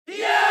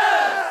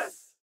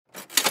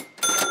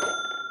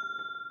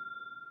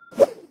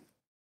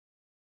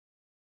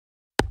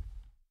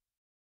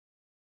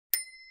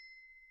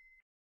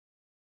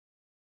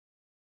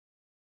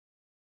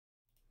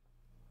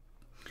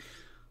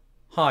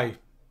Hi,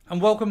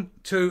 and welcome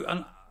to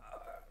a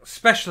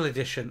special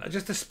edition,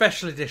 just a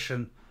special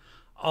edition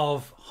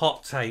of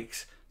Hot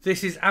Takes.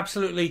 This is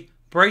absolutely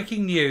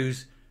breaking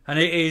news, and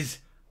it is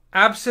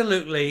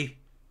absolutely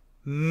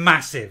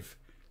massive,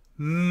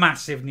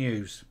 massive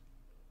news.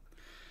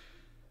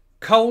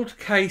 Cold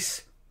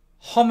case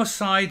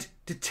homicide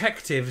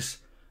detectives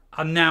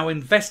are now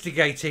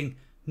investigating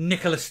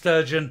Nicola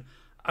Sturgeon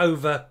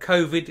over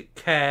COVID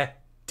care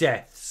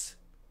deaths.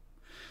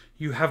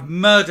 You have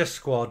Murder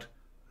Squad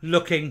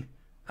looking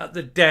at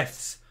the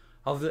deaths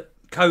of the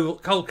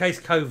cold case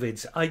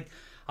COVIDs.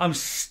 I'm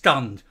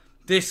stunned.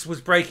 This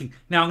was breaking.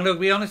 Now, I'm going to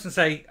be honest and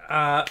say,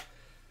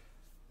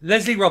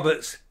 Leslie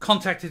Roberts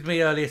contacted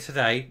me earlier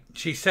today.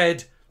 She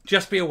said,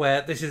 just be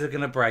aware, this is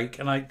going to break.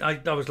 And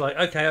I was like,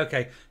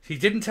 okay. She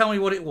didn't tell me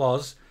what it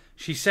was.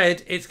 She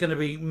said it's going to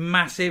be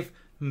massive,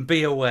 and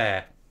be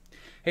aware.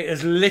 It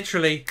is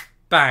literally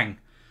bang.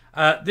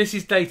 This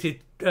is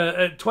dated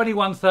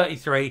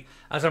 21:33.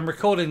 As I'm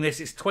recording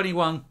this, it's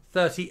 21:38.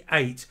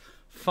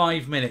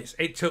 5 minutes.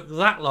 It took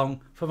that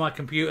long for my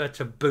computer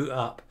to boot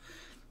up.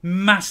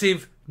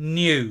 Massive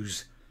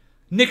news.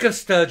 Nicola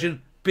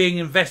Sturgeon being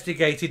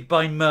investigated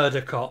by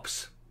murder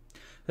cops.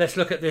 Let's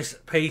look at this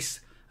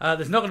piece.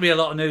 There's not going to be a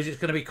lot of news. It's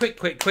going to be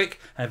quick.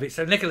 And if it's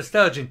Nicola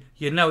Sturgeon,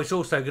 you know it's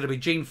also going to be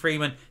Jeane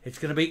Freeman. It's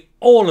going to be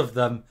all of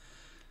them.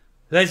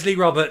 Leslie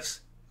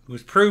Roberts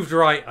was proved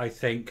right, I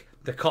think.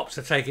 The cops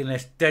are taking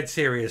this dead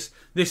serious.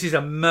 This is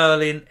a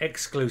Merlin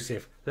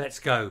exclusive. Let's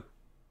go.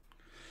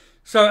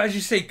 So, as you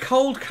see,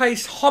 cold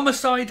case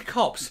homicide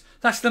cops,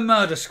 that's the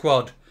Murder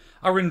Squad,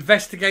 are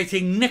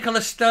investigating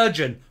Nicola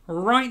Sturgeon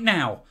right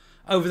now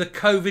over the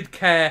COVID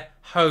care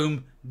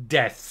home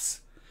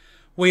deaths.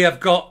 We have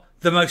got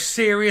the most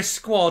serious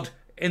squad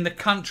in the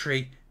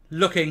country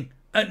looking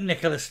at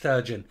Nicola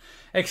Sturgeon.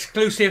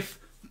 Exclusive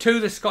to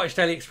the Scottish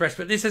Daily Express,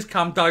 but this has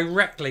come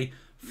directly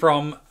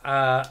from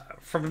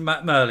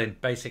Merlin,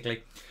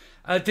 basically.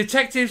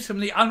 Detectives from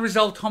the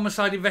Unresolved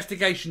Homicide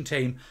Investigation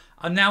Team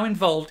are now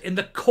involved in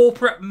the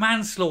corporate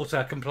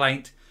manslaughter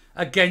complaint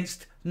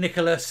against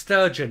Nicola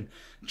Sturgeon,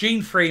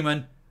 Jeane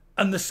Freeman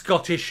and the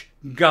Scottish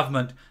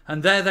Government.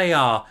 And there they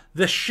are.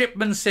 The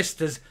Shipman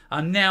sisters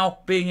are now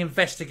being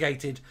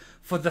investigated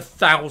for the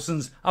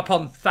thousands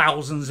upon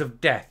thousands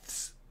of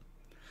deaths.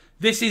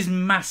 This is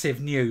massive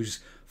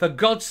news. For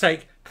God's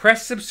sake,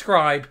 press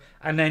subscribe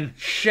and then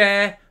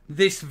share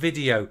this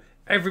video.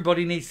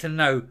 Everybody needs to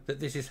know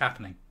that this is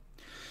happening.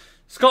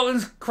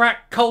 Scotland's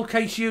crack cold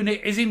case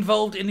unit is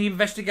involved in the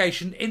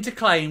investigation into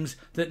claims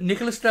that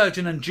Nicola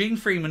Sturgeon and Jeane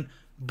Freeman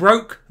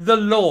broke the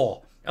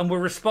law and were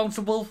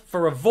responsible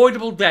for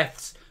avoidable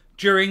deaths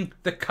during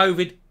the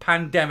COVID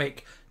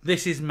pandemic.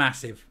 This is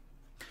massive.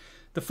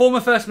 The former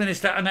First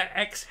Minister and her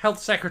ex-Health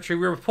Secretary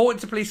were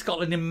reported to Police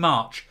Scotland in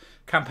March.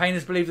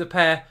 Campaigners believe the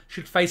pair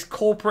should face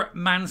corporate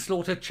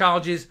manslaughter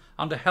charges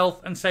under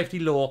health and safety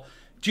law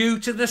due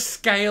to the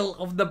scale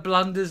of the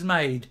blunders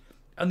made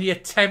and the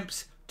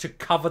attempts to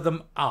cover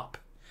them up.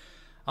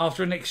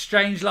 After an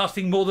exchange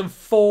lasting more than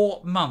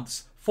 4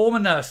 months, former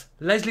nurse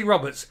Leslie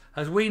Roberts,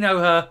 as we know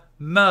her,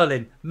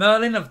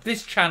 Merlin of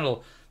this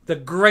channel, the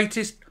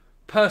greatest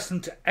person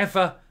to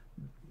ever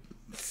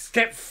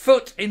step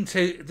foot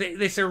into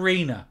this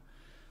arena,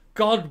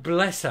 God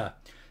bless her,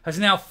 has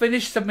now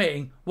finished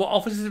submitting what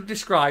officers have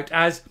described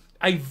as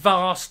a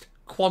vast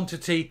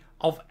quantity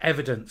of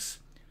evidence.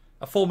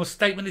 A formal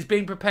statement is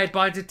being prepared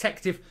by a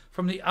detective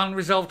from the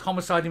Unresolved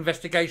Homicide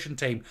Investigation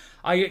Team.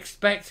 I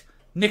expect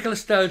Nicola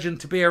Sturgeon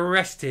to be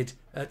arrested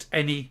at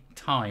any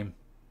time.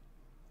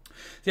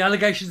 The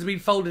allegations have been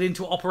folded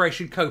into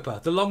Operation Copa,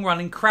 the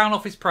long-running Crown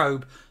Office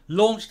probe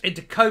launched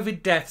into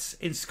COVID deaths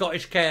in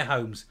Scottish care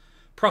homes.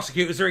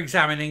 Prosecutors are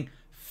examining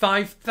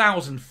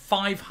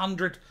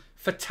 5,500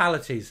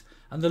 fatalities,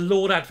 and the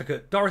Lord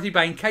Advocate, Dorothy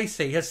Bain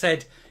KC, has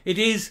said it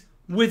is,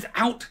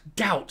 without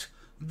doubt,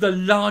 the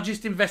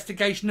largest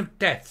investigation of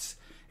deaths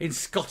in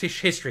Scottish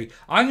history.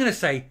 I'm going to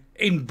say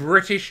in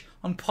British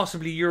and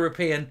possibly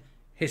European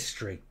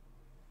history.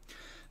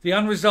 The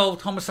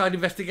Unresolved Homicide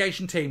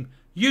Investigation Team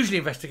usually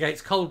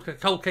investigates cold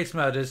case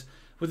murders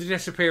with the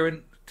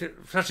disappearance,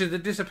 such as the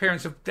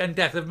disappearance and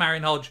death of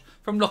Marion Hodge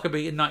from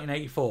Lockerbie in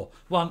 1984,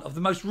 one of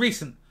the most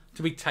recent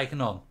to be taken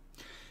on.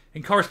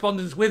 In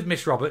correspondence with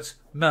Miss Roberts,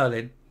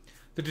 Merlin,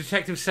 the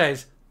detective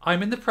says,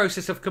 I'm in the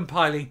process of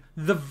compiling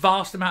the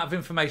vast amount of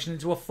information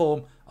into a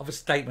form of a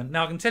statement.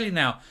 Now, I can tell you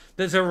now,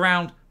 there's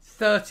around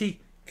 30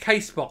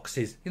 case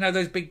boxes, you know,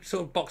 those big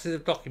sort of boxes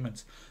of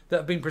documents that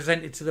have been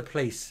presented to the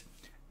police.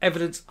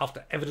 Evidence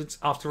after evidence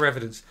after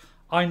evidence.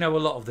 I know a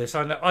lot of this.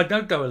 I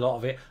don't know a lot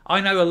of it.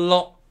 I know a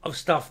lot of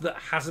stuff that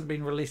hasn't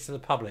been released to the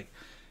public.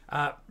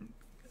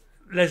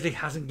 Leslie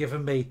hasn't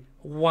given me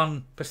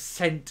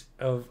 1%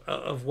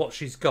 of what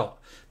she's got,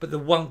 but the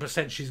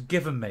 1% she's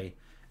given me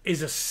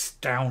is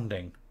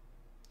astounding.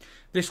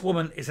 This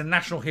woman is a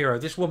national hero.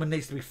 This woman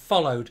needs to be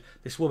followed.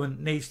 This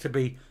woman needs to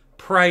be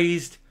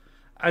praised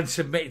and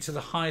submitted to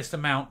the highest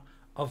amount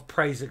of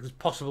praise that is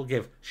possible to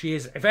give. She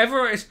is, if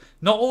ever it is,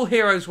 not all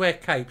heroes wear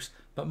capes,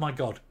 but my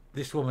God,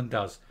 this woman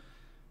does.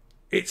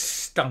 It's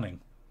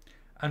stunning.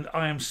 And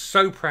I am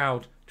so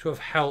proud to have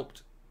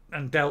helped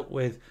and dealt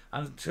with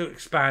and to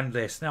expand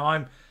this. Now,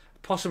 I'm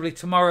possibly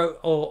tomorrow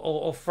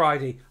or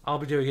Friday, I'll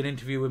be doing an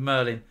interview with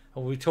Merlin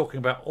and we'll be talking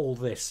about all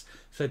this.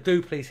 So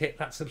do please hit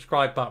that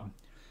subscribe button.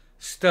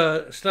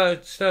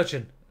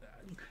 Sturgeon.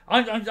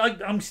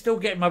 I'm still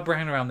getting my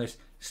brain around this.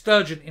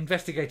 Sturgeon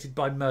investigated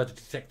by murder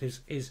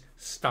detectives is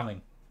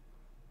stunning.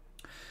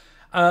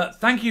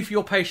 Thank you for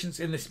your patience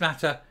in this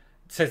matter,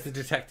 says the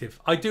detective.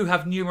 I do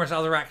have numerous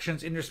other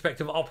actions in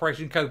respect of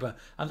Operation Cobra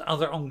and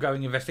other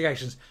ongoing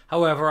investigations.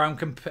 However,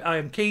 I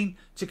am keen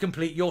to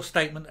complete your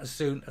statement as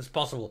soon as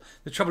possible.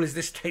 The trouble is,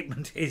 this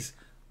statement is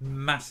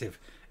massive.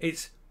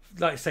 It's,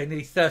 like I say,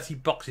 nearly 30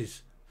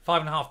 boxes,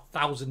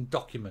 5,500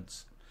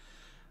 documents.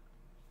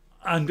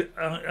 And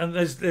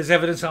there's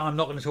evidence that I'm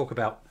not going to talk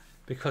about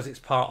because it's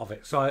part of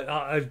it.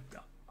 So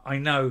I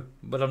know,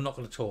 but I'm not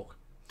going to talk.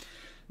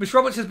 Miss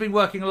Roberts has been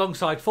working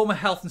alongside former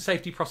health and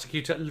safety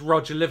prosecutor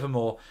Roger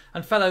Livermore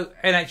and fellow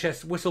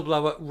NHS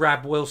whistleblower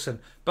Rab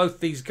Wilson. Both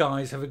these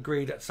guys have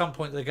agreed at some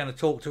point they're going to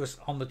talk to us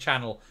on the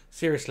channel.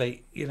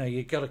 Seriously,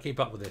 you've got to keep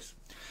up with this.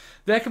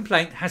 Their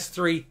complaint has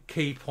 3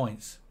 key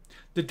points.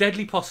 The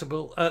deadly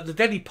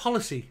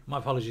policy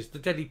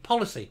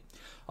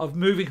of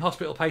moving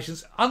hospital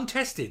patients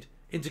untested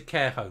into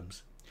care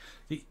homes.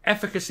 The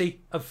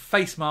efficacy of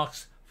face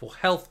masks for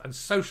health and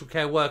social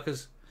care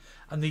workers,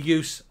 and the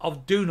use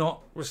of do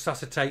not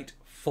resuscitate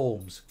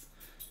forms.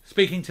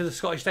 Speaking to the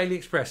Scottish Daily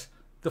Express,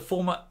 the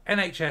former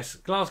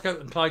NHS Glasgow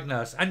and Clyde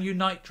nurse and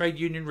Unite trade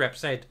union rep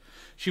said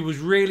she was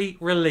really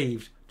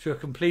relieved to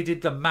have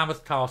completed the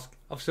mammoth task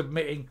of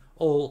submitting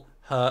all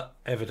her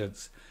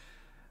evidence.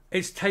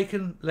 It's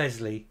taken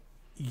Leslie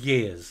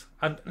years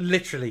and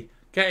literally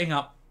getting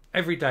up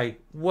every day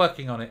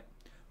working on it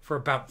for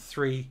about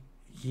 3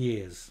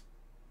 years.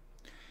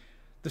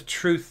 The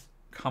truth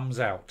comes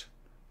out.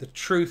 The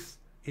truth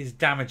is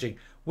damaging.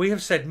 We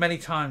have said many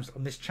times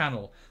on this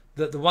channel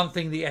that the one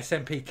thing the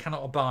SNP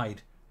cannot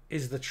abide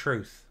is the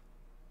truth.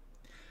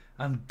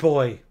 And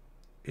boy,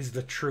 is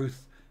the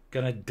truth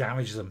going to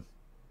damage them.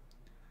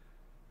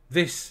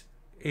 This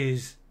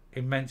is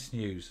immense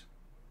news.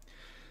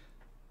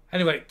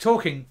 Anyway,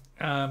 talking,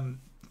 I'm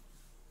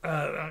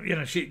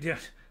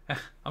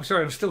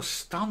sorry, I'm still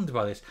stunned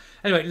by this.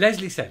 Anyway,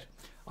 Leslie said,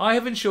 I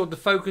have ensured the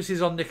focus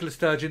is on Nicola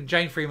Sturgeon,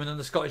 Jeane Freeman and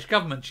the Scottish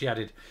Government, she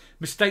added.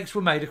 Mistakes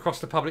were made across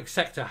the public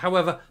sector.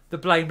 However, the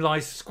blame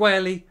lies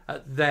squarely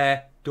at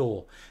their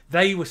door.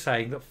 They were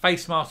saying that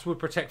face masks would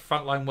protect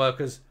frontline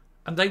workers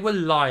and they were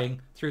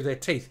lying through their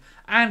teeth.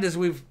 And as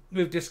we've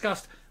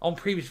discussed on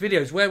previous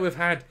videos where we've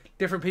had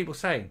different people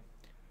saying,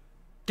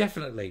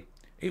 definitely,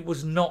 it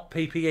was not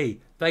PPE.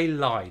 They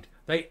lied.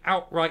 They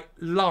outright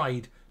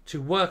lied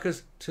to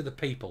workers, to the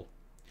people.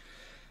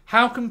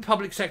 How can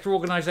public sector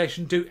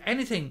organisations do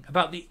anything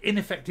about the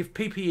ineffective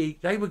PPE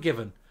they were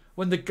given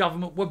when the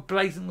government were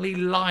blatantly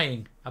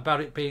lying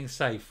about it being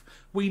safe?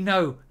 We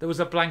know there was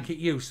a blanket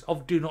use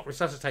of do not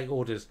resuscitate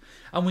orders,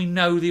 and we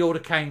know the order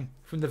came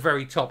from the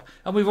very top.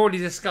 And we've already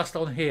discussed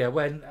on here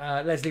when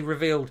Leslie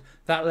revealed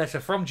that letter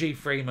from Jeane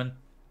Freeman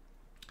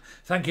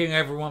thanking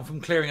everyone for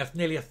clearing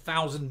nearly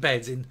 1,000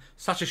 beds in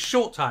such a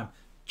short time,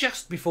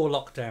 just before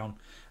lockdown.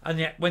 And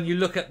yet, when you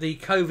look at the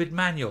COVID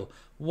manual,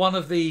 one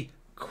of the,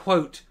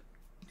 quote,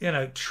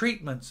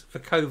 treatments for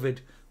COVID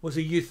was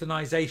a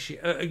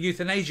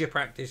euthanasia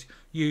practice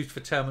used for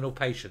terminal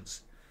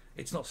patients.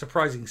 It's not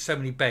surprising so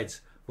many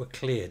beds were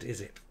cleared,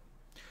 is it?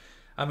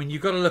 I mean,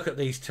 you've got to look at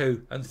these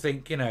two and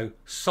think,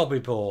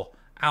 Sobibor,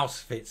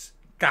 Auschwitz,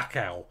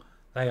 Dachau,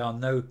 they are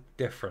no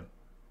different.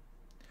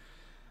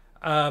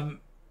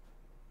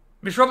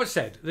 Miss Roberts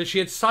said that she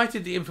had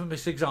cited the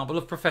infamous example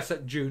of Professor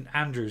June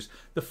Andrews,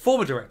 the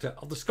former director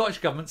of the Scottish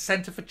Government's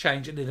Centre for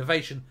Change and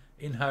Innovation,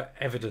 in her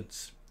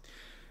evidence.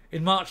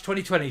 In March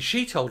 2020,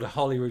 she told a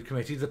Holyrood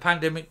committee the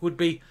pandemic would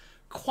be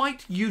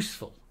quite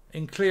useful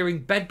in clearing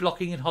bed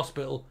blocking in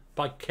hospital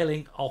by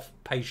killing off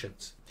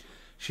patients.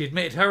 She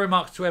admitted her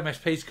remarks to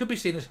MSPs could be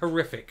seen as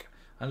horrific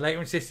and later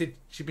insisted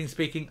she'd been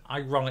speaking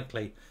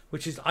ironically,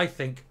 which is, I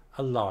think,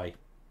 a lie.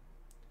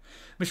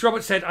 Miss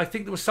Roberts said, I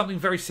think there was something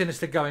very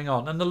sinister going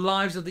on and the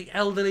lives of the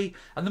elderly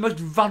and the most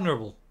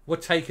vulnerable were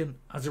taken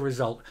as a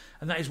result.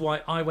 And that is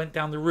why I went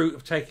down the route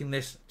of taking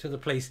this to the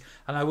police.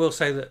 And I will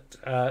say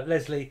that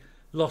Leslie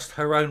lost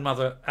her own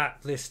mother at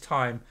this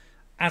time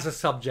as a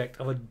subject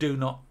of a do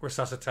not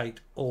resuscitate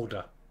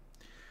order.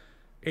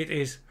 It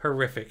is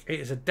horrific. It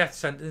is a death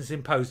sentence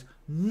imposed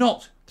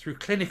not through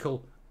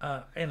clinical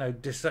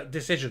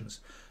decisions,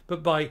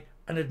 but by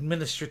an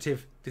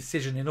administrative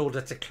decision in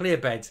order to clear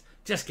beds.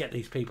 Just get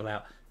these people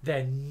out.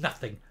 They're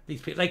nothing.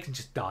 These people, they can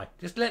just die.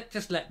 Just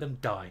let them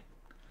die.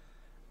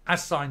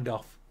 As signed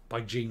off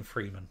by Jeane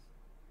Freeman.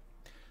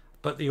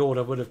 But the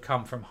order would have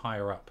come from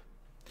higher up.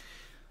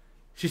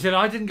 She said,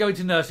 I didn't go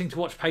into nursing to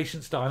watch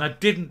patients die, and I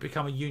didn't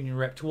become a union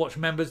rep to watch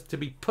members to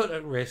be put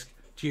at risk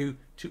due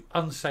to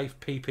unsafe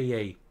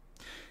PPE.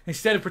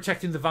 Instead of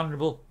protecting the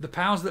vulnerable, the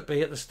powers that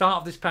be at the start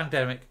of this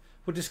pandemic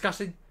were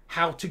discussing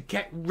how to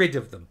get rid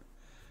of them.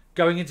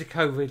 going into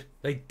COVID,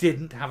 they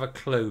didn't have a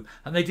clue,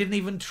 and they didn't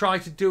even try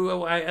to do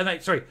away. And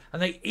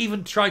they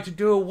even tried to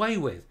do away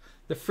with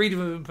the Freedom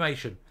of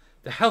Information,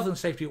 the Health and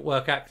Safety at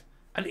Work Act,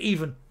 and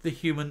even the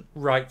Human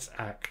Rights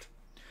Act.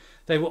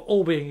 They were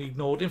all being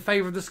ignored in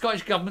favour of the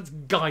Scottish Government's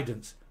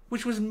guidance,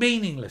 which was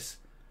meaningless,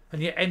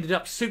 and yet ended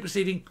up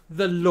superseding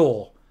the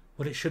law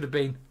when it should have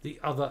been the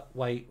other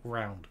way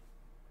round.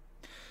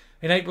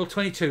 In April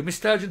 22, Miss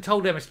Sturgeon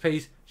told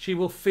MSPs she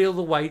will feel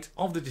the weight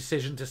of the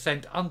decision to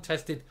send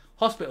untested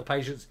hospital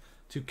patients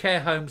to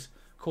care homes,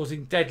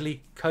 causing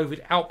deadly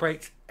COVID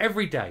outbreaks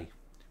every day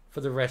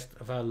for the rest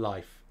of her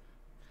life.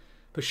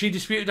 But she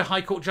disputed a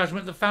High Court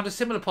judgment that found a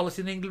similar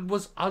policy in England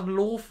was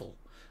unlawful,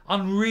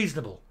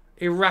 unreasonable,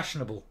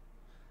 irrational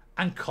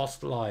and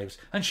cost lives.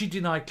 And she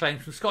denied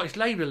claims from Scottish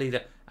Labour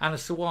leader Anna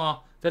Sawar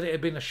that it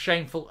had been a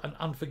shameful and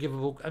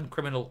unforgivable and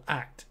criminal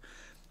act.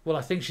 Well,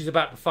 I think she's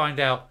about to find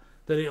out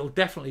that it'll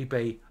definitely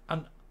be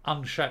an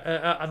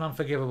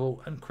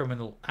unforgivable and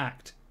criminal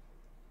act.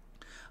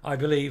 I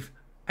believe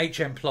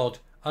HM Plod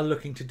are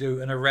looking to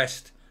do an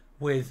arrest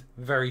with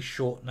very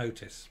short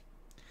notice.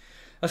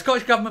 A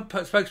Scottish Government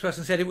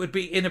spokesperson said it would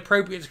be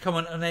inappropriate to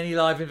comment on any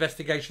live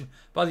investigation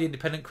by the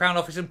Independent Crown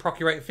Office and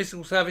Procurator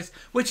Fiscal Service,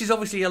 which is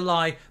obviously a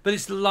lie, but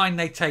it's the line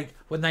they take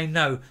when they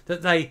know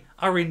that they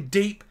are in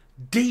deep,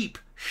 deep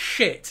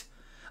shit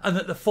and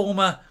that the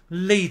former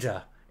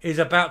leader is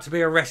about to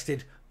be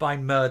arrested by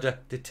murder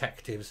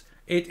detectives.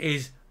 It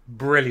is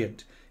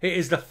brilliant. It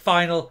is the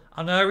final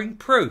unerring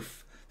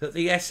proof that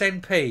the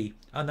SNP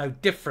are no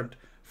different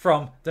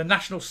from the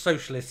National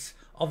Socialists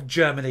of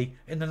Germany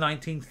in the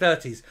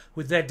 1930s,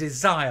 with their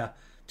desire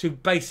to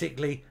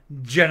basically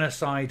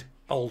genocide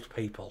old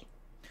people.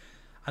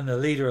 And the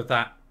leader of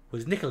that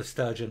was Nicola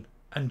Sturgeon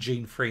and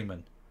Jeane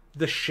Freeman,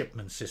 the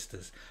Shipman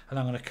sisters. And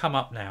I'm going to come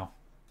up now.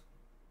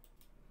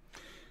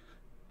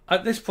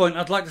 At this point,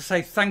 I'd like to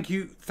say thank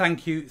you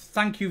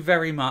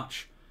very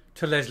much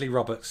to Leslie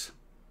Roberts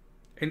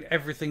in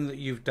everything that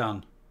you've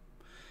done.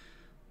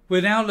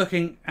 We're now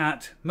looking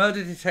at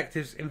murder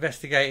detectives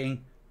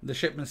investigating the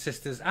Shipman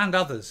sisters and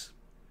others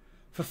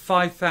for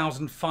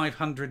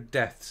 5,500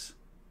 deaths.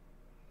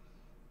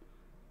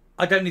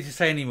 I don't need to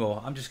say any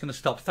more. I'm just going to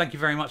stop. Thank you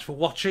very much for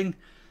watching.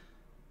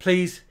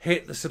 Please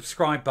hit the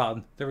subscribe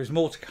button. There is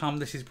more to come.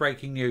 This is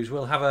breaking news.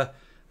 We'll have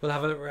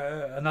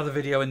another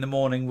video in the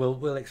morning.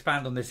 We'll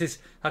expand on this.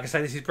 Like I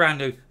say, this is brand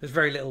new. There's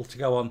very little to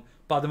go on.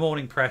 By the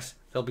morning press,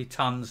 there'll be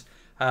tons.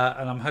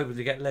 And I'm hoping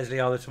to get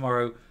Leslie either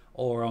tomorrow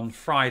or on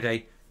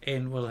Friday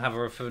in. We'll have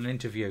her for an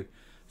interview.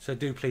 So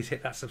do please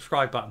hit that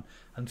subscribe button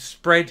and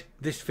spread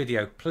this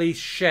video. Please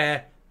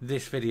share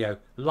this video.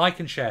 Like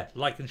and share,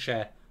 like and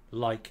share,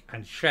 like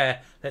and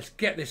share. Let's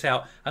get this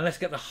out and let's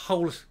get the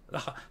whole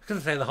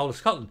of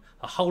Scotland,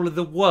 the whole of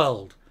the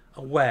world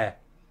aware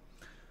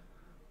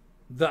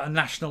that a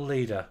national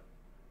leader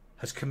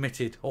has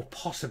committed or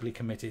possibly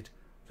committed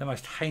the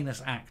most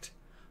heinous act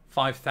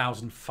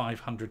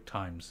 5,500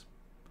 times.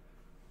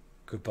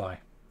 Goodbye.